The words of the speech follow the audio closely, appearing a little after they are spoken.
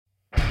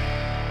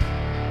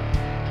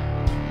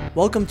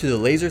Welcome to the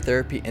Laser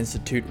Therapy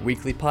Institute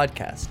weekly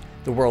podcast,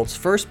 the world's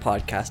first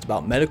podcast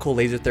about medical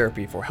laser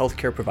therapy for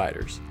healthcare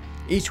providers.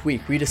 Each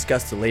week, we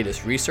discuss the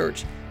latest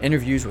research,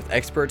 interviews with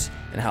experts,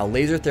 and how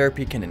laser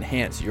therapy can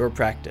enhance your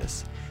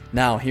practice.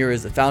 Now, here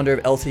is the founder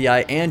of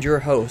LTI and your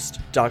host,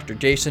 Dr.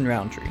 Jason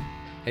Roundtree.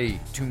 Hey,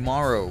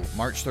 tomorrow,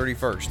 March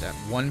 31st at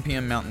 1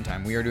 p.m. Mountain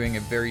Time, we are doing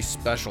a very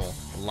special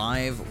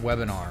live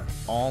webinar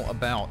all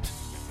about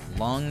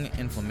lung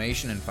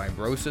inflammation and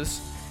fibrosis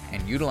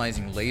and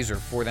utilizing laser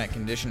for that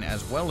condition,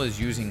 as well as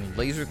using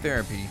laser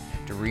therapy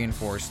to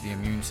reinforce the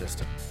immune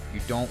system. You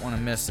don't want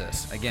to miss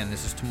this. Again,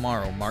 this is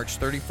tomorrow, March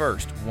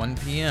 31st, 1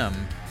 p.m.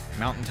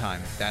 Mountain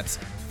Time. That's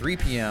 3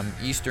 p.m.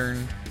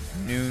 Eastern,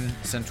 noon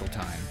Central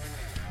Time.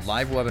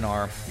 Live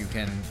webinar. You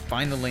can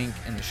find the link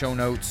in the show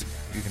notes.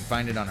 You can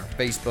find it on our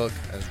Facebook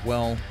as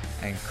well.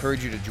 I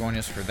encourage you to join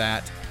us for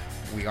that.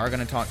 We are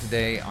going to talk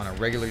today on a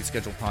regularly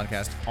scheduled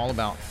podcast all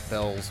about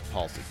Bell's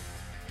palsy.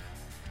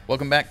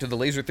 Welcome back to the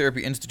Laser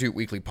Therapy Institute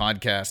weekly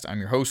podcast. I'm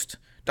your host,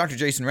 Dr.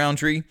 Jason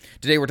Roundtree.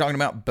 Today we're talking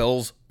about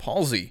Bell's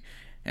palsy,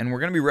 and we're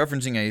going to be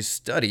referencing a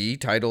study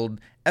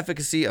titled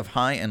Efficacy of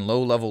High and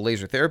Low-Level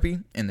Laser Therapy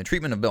in the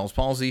Treatment of Bell's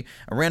Palsy,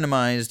 a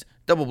randomized,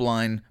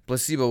 double-blind,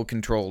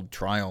 placebo-controlled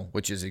trial,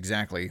 which is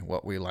exactly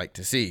what we like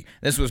to see.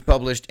 This was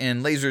published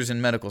in Lasers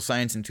in Medical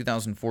Science in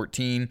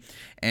 2014,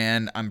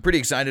 and I'm pretty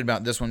excited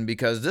about this one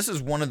because this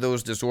is one of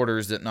those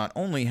disorders that not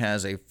only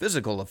has a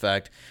physical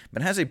effect,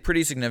 but has a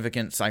pretty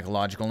significant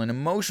psychological and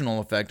emotional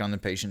effect on the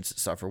patients that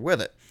suffer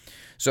with it.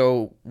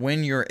 So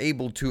when you're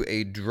able to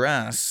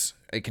address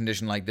a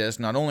condition like this,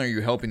 not only are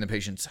you helping the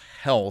patient's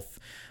health,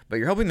 but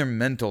you're helping their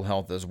mental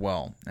health as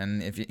well.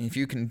 And if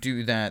you can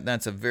do that,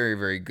 that's a very,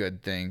 very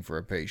good thing for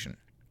a patient.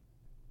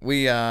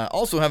 We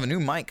also have a new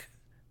mic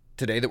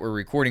today that we're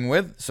recording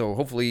with, so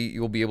hopefully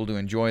you'll be able to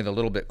enjoy the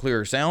little bit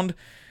clearer sound.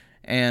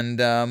 And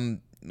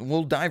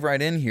we'll dive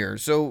right in here.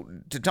 So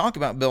to talk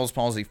about Bell's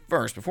palsy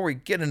first, before we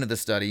get into the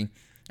study,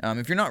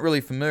 if you're not really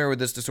familiar with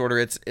this disorder,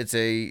 it's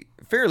a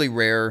fairly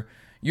rare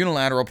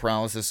unilateral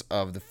paralysis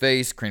of the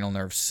face. Cranial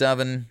nerve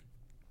 7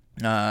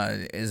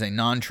 is a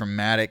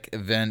non-traumatic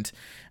event,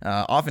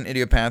 often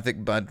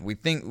idiopathic, but we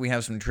think we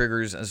have some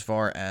triggers as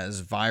far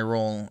as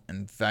viral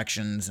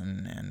infections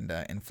and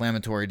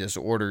inflammatory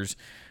disorders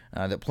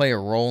that play a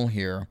role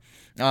here.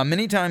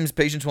 Many times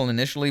patients will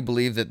initially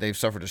believe that they've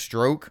suffered a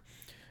stroke.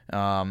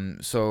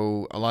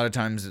 So a lot of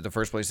times the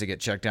first place they get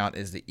checked out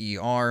is the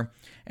ER,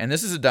 and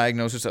this is a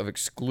diagnosis of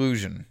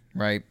exclusion,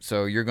 right?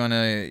 So you're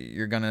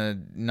gonna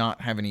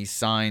not have any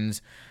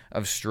signs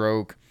of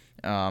stroke.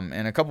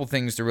 And a couple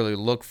things to really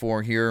look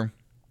for here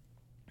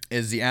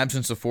is the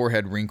absence of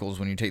forehead wrinkles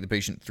when you take the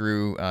patient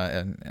through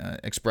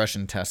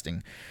expression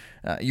testing.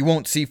 You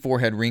won't see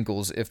forehead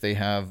wrinkles if they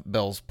have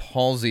Bell's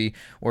palsy,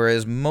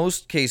 whereas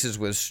most cases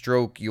with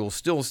stroke, you'll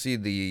still see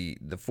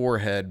the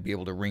forehead be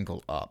able to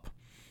wrinkle up.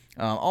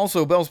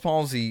 Also, Bell's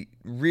palsy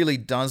really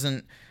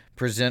doesn't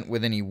present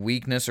with any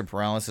weakness or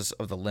paralysis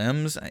of the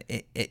limbs.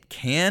 It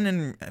can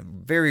in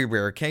very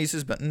rare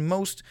cases, but in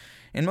most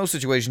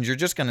situations, you're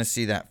just going to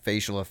see that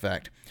facial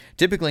effect.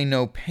 Typically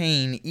no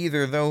pain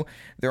either, though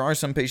there are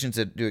some patients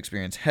that do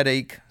experience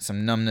headache,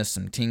 some numbness,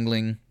 some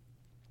tingling.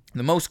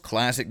 The most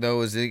classic,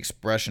 though, is the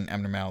expression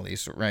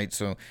abnormalities, right?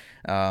 So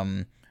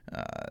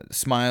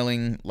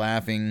smiling,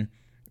 laughing,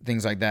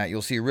 things like that.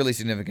 You'll see a really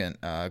significant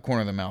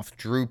corner of the mouth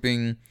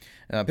drooping.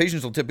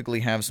 Patients will typically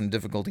have some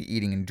difficulty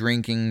eating and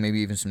drinking, maybe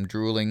even some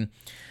drooling.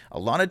 A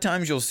lot of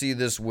times you'll see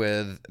this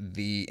with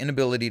the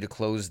inability to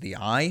close the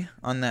eye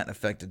on that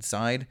affected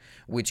side,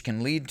 which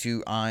can lead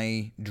to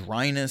eye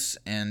dryness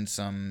and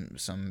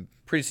some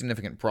pretty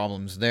significant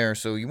problems there.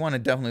 So you want to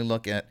definitely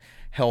look at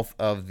health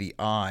of the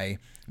eye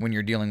when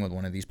you're dealing with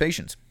one of these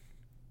patients.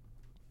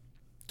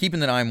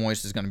 Keeping that eye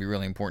moist is going to be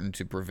really important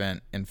to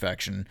prevent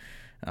infection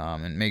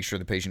and make sure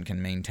the patient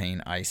can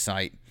maintain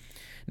eyesight.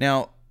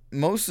 Now,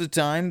 most of the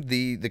time,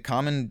 the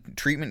common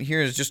treatment here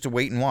is just to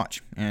wait and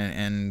watch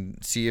and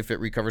see if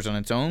it recovers on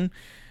its own.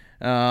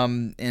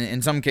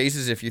 In some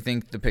cases, if you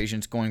think the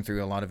patient's going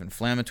through a lot of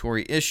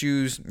inflammatory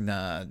issues,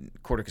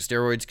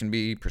 corticosteroids can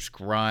be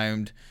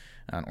prescribed.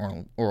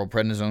 An oral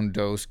prednisone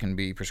dose can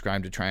be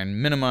prescribed to try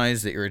and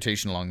minimize the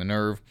irritation along the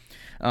nerve.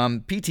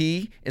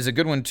 PT is a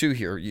good one too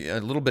here. A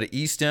little bit of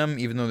E-stim,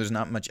 even though there's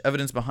not much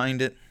evidence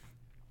behind it.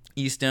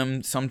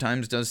 E-stim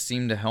sometimes does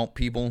seem to help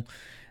people.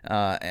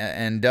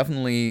 And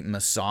definitely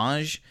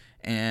massage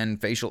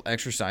and facial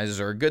exercises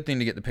are a good thing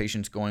to get the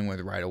patients going with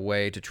right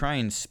away to try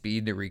and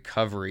speed the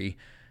recovery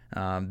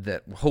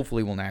that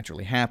hopefully will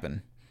naturally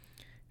happen.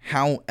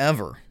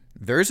 However,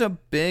 there's a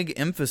big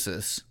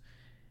emphasis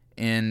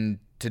in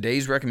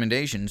today's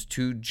recommendations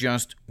to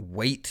just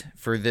wait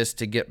for this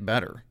to get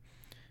better.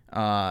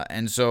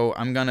 And so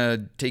I'm going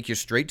to take you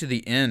straight to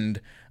the end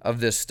of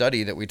this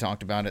study that we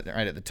talked about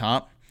right at the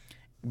top,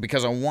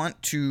 because I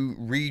want to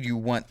read you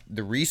what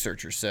the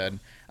researcher said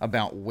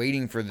about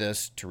waiting for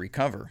this to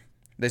recover.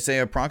 They say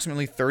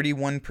approximately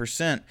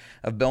 31%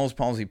 of Bell's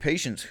palsy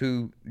patients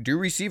who do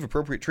receive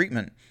appropriate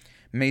treatment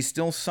may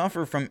still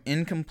suffer from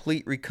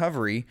incomplete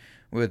recovery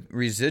with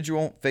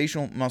residual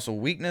facial muscle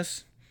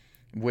weakness,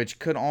 which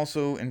could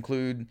also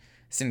include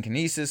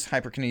synkinesis,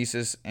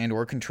 hyperkinesis, and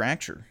or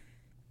contracture.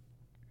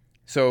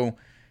 So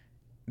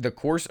the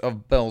course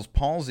of Bell's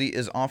palsy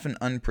is often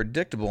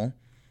unpredictable,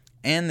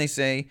 and they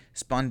say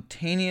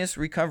spontaneous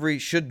recovery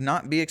should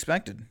not be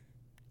expected.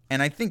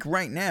 And I think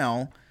right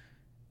now,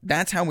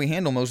 that's how we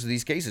handle most of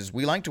these cases.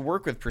 We like to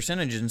work with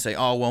percentages and say,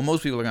 oh, well,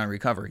 most people are going to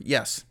recover.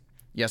 Yes,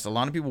 a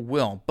lot of people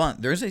will,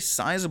 but there's a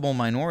sizable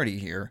minority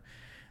here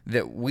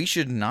that we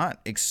should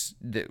not,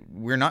 that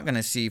we're not going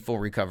to see full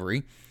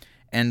recovery.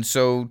 And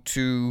so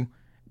to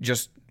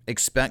just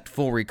expect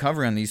full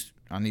recovery on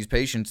these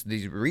patients,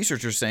 these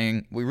researchers are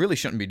saying we really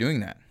shouldn't be doing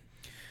that.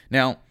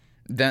 Now,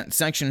 that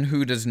section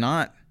who does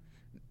not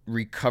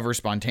recover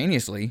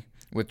spontaneously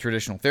with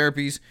traditional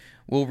therapies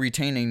will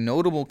retain a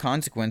notable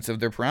consequence of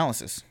their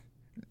paralysis,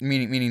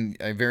 meaning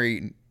a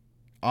very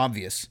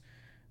obvious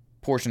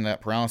portion of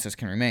that paralysis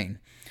can remain.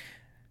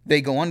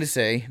 They go on to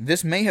say,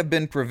 this may have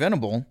been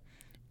preventable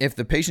if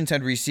the patients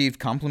had received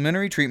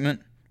complementary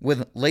treatment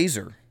with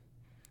laser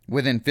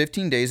within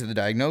 15 days of the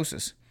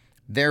diagnosis.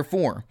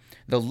 Therefore,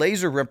 the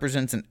laser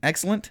represents an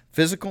excellent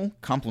physical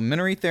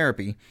complementary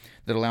therapy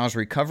that allows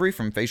recovery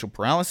from facial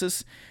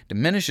paralysis,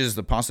 diminishes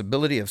the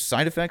possibility of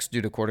side effects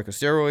due to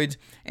corticosteroids,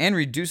 and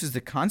reduces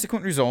the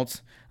consequent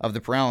results of the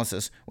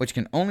paralysis, which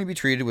can only be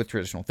treated with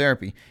traditional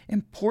therapy.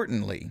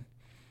 Importantly,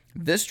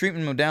 this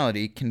treatment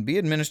modality can be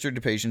administered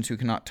to patients who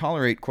cannot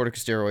tolerate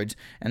corticosteroids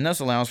and thus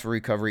allows for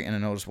recovery in a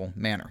noticeable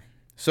manner.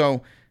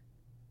 So,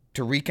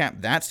 to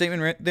recap that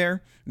statement right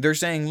there, they're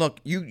saying, look,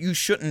 you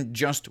shouldn't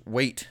just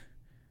wait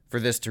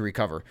for this to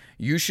recover.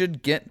 You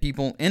should get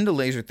people into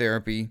laser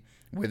therapy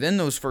within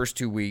those first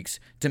 2 weeks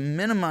to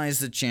minimize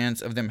the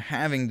chance of them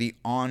having the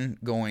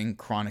ongoing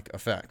chronic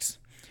effects.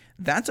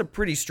 That's a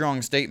pretty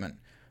strong statement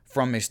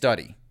from a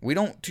study. We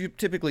don't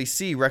typically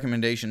see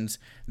recommendations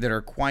that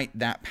are quite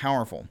that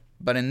powerful.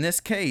 But in this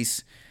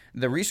case,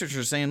 the researchers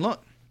are saying,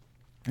 look,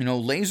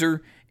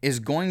 laser is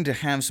going to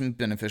have some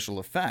beneficial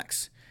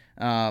effects.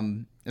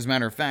 As a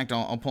matter of fact,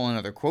 I'll pull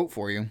another quote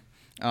for you.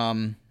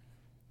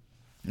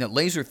 That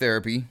laser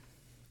therapy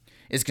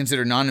is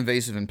considered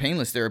non-invasive and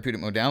painless therapeutic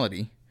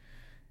modality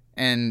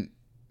and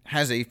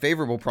has a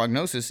favorable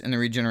prognosis in the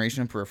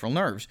regeneration of peripheral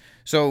nerves.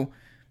 So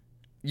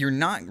you're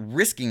not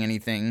risking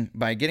anything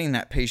by getting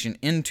that patient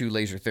into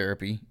laser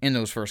therapy in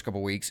those first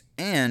couple weeks,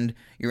 and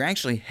you're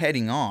actually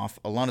heading off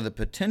a lot of the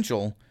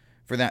potential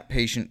for that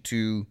patient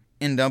to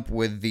end up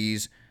with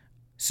these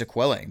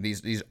sequelae,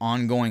 these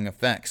ongoing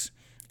effects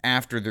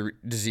after the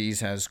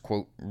disease has,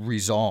 quote,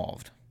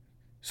 resolved.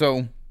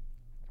 So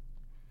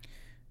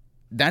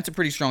that's a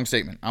pretty strong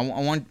statement. I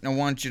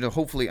want you to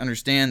hopefully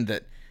understand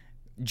that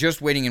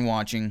just waiting and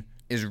watching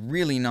is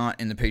really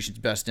not in the patient's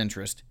best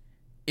interest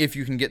if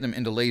you can get them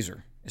into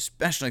laser,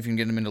 especially if you can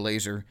get them into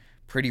laser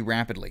pretty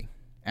rapidly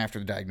after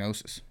the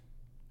diagnosis.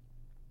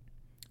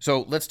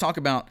 So let's talk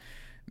about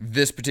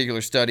this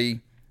particular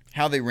study,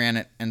 how they ran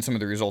it, and some of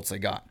the results they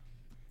got.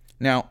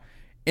 Now,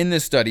 in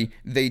this study,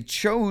 they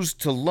chose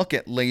to look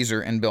at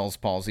laser and Bell's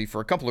palsy for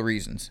a couple of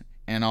reasons.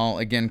 And I'll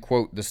again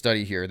quote the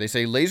study here. They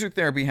say laser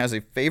therapy has a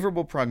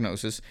favorable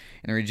prognosis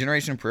in the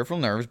regeneration of peripheral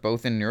nerves,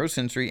 both in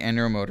neurosensory and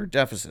neuromotor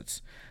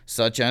deficits,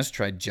 such as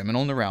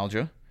trigeminal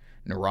neuralgia,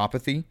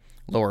 neuropathy,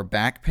 lower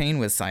back pain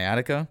with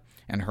sciatica,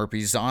 and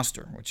herpes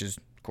zoster, which is,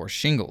 of course,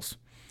 shingles.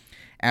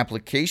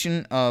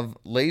 Application of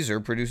laser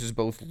produces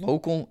both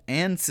local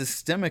and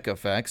systemic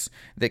effects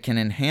that can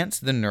enhance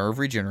the nerve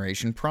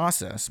regeneration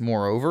process.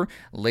 Moreover,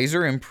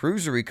 laser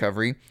improves the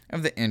recovery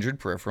of the injured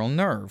peripheral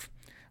nerve.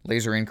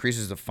 Laser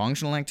increases the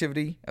functional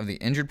activity of the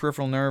injured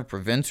peripheral nerve,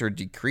 prevents or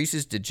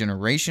decreases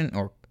degeneration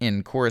or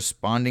in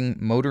corresponding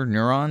motor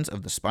neurons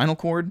of the spinal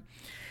cord,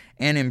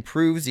 and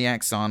improves the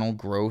axonal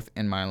growth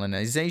and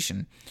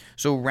myelinization.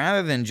 So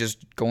rather than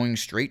just going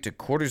straight to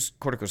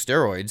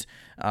corticosteroids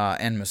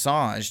and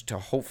massage to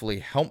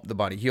hopefully help the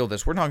body heal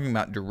this, we're talking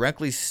about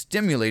directly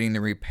stimulating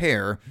the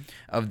repair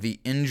of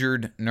the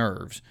injured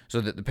nerves so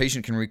that the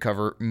patient can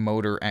recover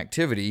motor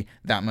activity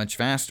that much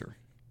faster.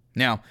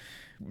 Now,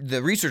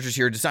 the researchers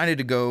here decided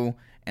to go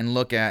and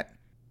look at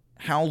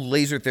how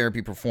laser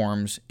therapy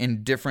performs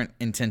in different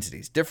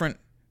intensities, different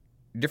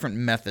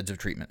methods of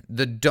treatment.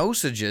 The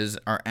dosages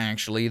are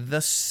actually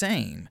the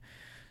same.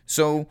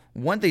 So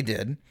what they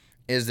did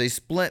is they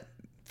split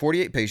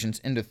 48 patients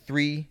into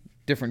 3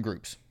 different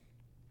groups.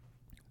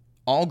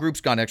 All groups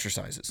got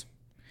exercises.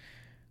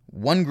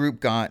 One group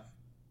got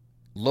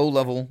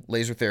low-level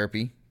laser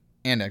therapy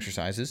and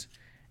exercises,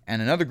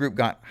 and another group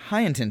got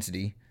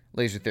high-intensity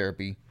laser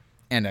therapy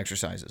and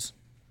exercises.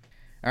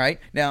 All right.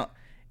 Now,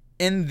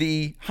 in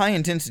the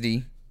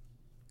high-intensity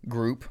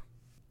group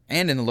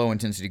and in the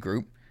low-intensity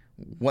group,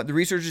 what the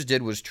researchers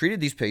did was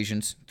treated these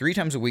patients 3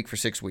 times a week for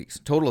 6 weeks,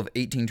 a total of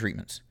 18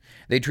 treatments.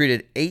 They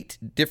treated 8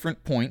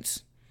 different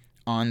points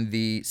on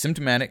the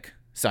symptomatic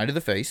side of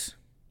the face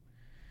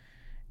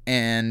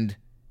and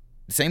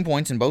the same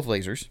points in both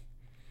lasers.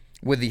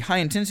 With the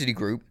high-intensity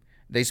group,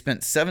 they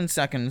spent 7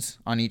 seconds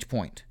on each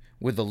point.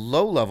 With the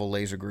low-level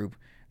laser group,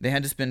 they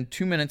had to spend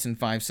 2 minutes and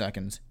 5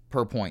 seconds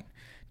per point.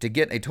 to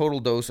get a total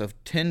dose of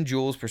 10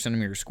 joules per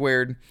centimeter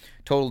squared,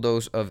 total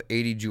dose of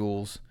 80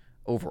 joules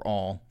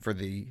overall for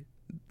the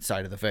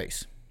side of the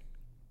face.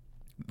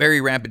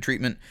 Very rapid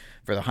treatment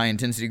for the high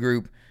intensity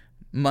group,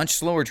 much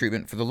slower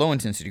treatment for the low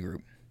intensity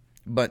group,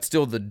 but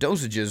still the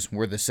dosages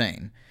were the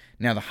same.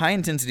 Now the high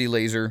intensity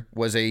laser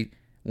was a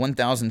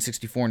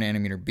 1064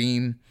 nanometer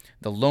beam.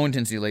 The low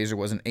intensity laser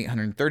was an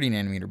 830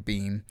 nanometer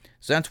beam.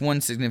 So that's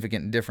one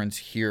significant difference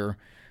here.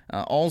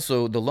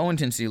 Also, the low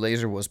intensity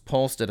laser was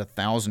pulsed at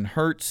 1000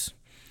 hertz,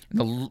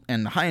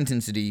 and the high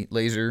intensity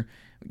laser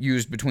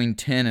used between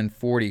 10 and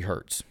 40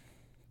 hertz.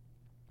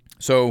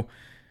 So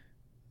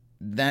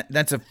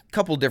that's a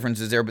couple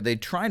differences there, but they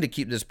tried to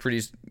keep this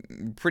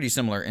pretty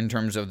similar in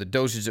terms of the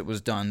dosage that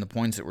was done, the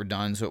points that were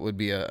done, so it would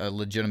be a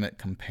legitimate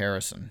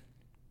comparison.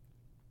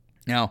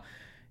 Now,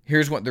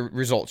 here's what the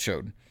results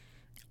showed.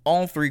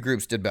 All three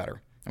groups did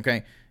better,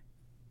 okay?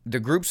 The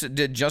groups that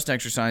did just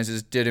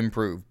exercises did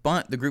improve,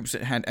 but the groups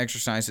that had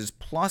exercises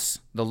plus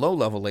the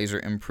low-level laser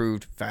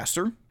improved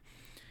faster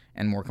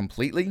and more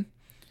completely.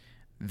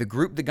 The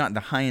group that got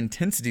the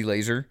high-intensity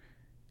laser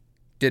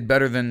did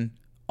better than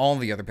all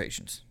the other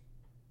patients,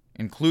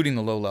 including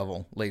the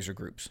low-level laser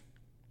groups.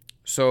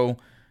 So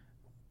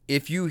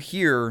if you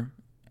hear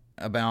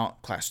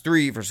about class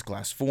 3 versus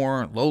class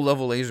 4,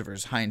 low-level laser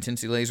versus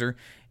high-intensity laser,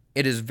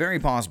 it is very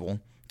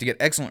possible to get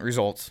excellent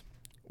results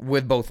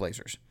with both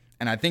lasers.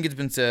 And I think it's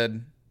been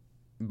said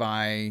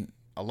by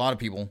a lot of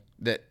people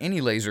that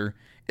any laser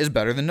is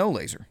better than no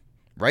laser,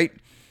 right?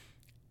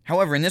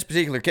 However, in this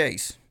particular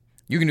case,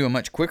 you can do a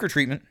much quicker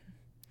treatment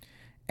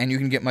and you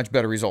can get much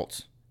better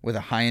results with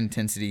a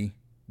high-intensity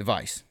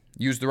device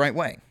used the right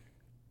way.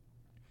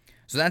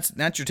 So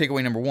that's your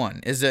takeaway number one,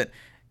 is that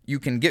you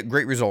can get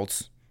great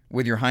results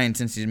with your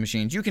high-intensity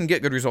machines. You can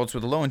get good results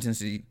with the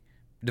low-intensity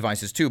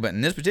devices too, but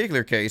in this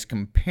particular case,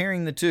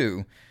 comparing the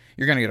two,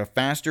 you're going to get a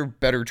faster,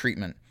 better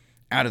treatment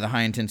out of the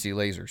high-intensity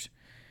lasers.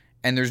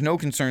 And there's no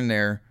concern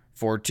there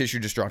for tissue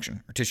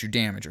destruction or tissue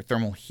damage or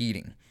thermal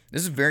heating.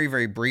 This is very,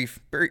 very brief,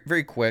 very,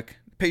 very quick.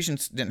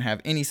 Patients didn't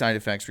have any side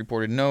effects,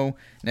 reported no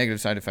negative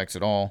side effects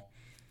at all,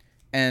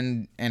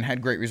 and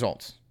had great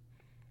results.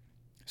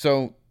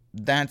 So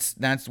that's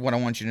what I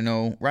want you to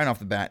know right off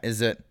the bat, is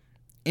that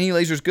any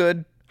laser is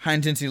good,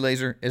 high-intensity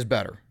laser is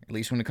better, at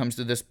least when it comes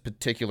to this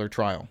particular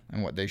trial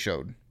and what they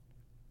showed.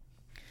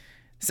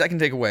 Second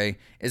takeaway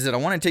is that I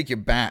want to take you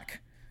back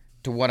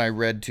to what I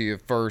read to you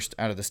first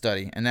out of the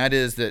study, and that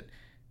is that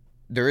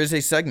there is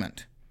a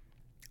segment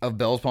of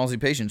Bell's palsy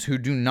patients who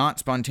do not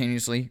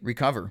spontaneously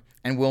recover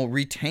and will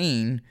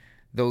retain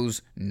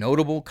those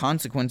notable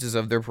consequences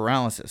of their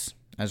paralysis,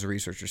 as the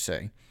researchers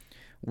say,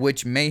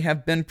 which may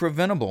have been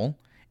preventable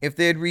if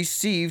they had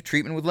received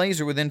treatment with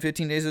laser within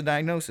 15 days of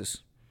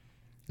diagnosis.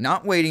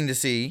 Not waiting to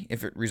see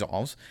if it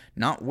resolves,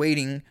 not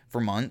waiting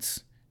for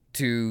months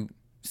to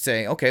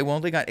say, okay, well,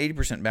 they got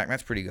 80% back,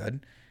 that's pretty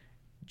good.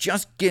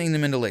 Just getting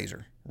them into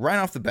laser right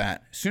off the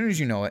bat, as soon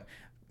as you know it,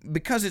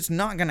 because it's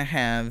not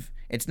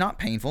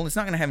painful, it's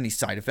not going to have any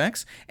side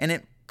effects, and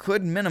it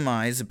could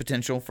minimize the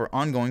potential for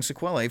ongoing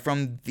sequelae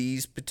from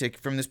this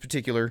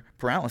particular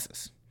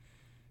paralysis.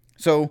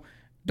 So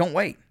don't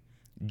wait.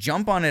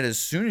 Jump on it as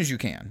soon as you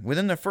can,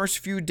 within the first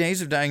few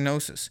days of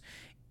diagnosis.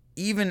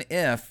 Even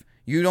if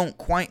you don't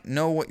quite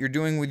know what you're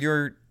doing with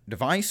your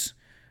device,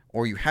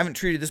 or you haven't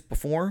treated this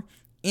before,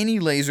 any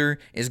laser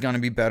is going to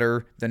be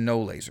better than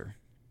no laser.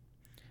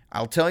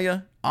 I'll tell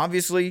you,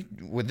 obviously,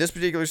 with this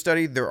particular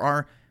study, there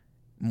are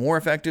more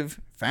effective,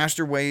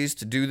 faster ways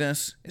to do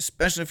this,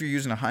 especially if you're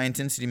using a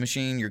high-intensity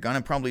machine. You're going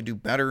to probably do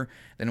better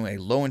than a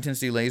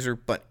low-intensity laser,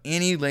 but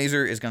any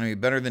laser is going to be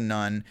better than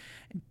none.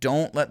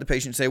 Don't let the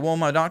patient say, well,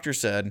 my doctor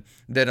said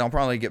that I'll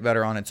probably get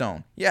better on its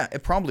own. Yeah,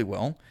 it probably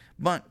will,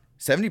 but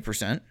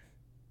 70%,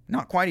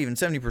 not quite even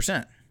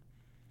 70%,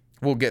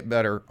 will get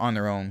better on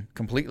their own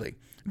completely.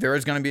 There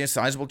is going to be a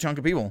sizable chunk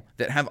of people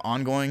that have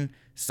ongoing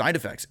side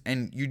effects,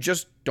 and you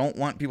just don't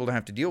want people to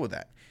have to deal with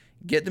that.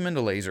 Get them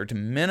into laser to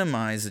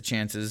minimize the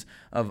chances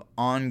of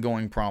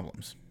ongoing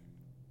problems.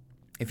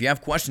 If you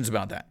have questions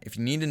about that, if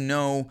you need to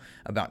know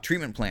about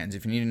treatment plans,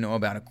 if you need to know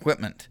about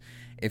equipment,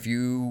 if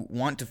you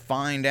want to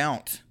find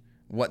out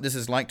what this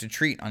is like to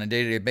treat on a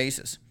day-to-day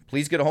basis,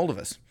 please get a hold of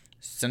us.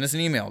 Send us an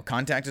email.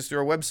 Contact us through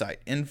our website,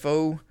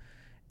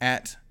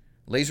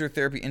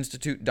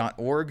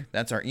 info@lasertherapyinstitute.org.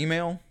 That's our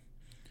email.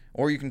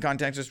 Or you can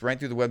contact us right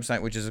through the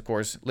website, which is, of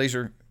course,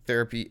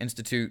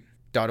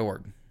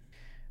 lasertherapyinstitute.org.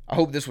 I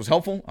hope this was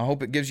helpful. I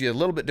hope it gives you a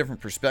little bit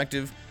different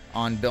perspective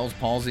on Bell's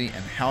palsy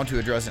and how to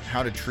address it,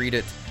 how to treat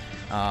it.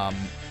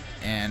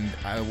 And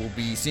I will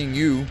be seeing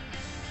you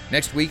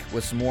next week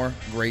with some more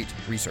great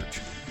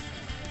research.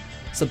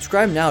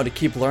 Subscribe now to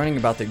keep learning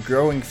about the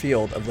growing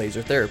field of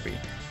laser therapy.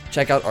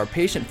 Check out our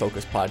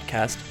patient-focused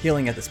podcast,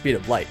 Healing at the Speed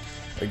of Light,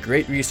 a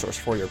great resource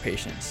for your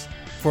patients.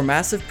 For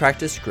massive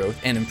practice growth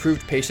and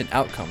improved patient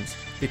outcomes,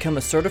 become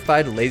a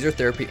certified Laser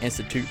Therapy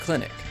Institute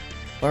clinic.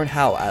 Learn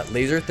how at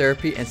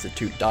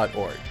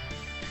lasertherapyinstitute.org.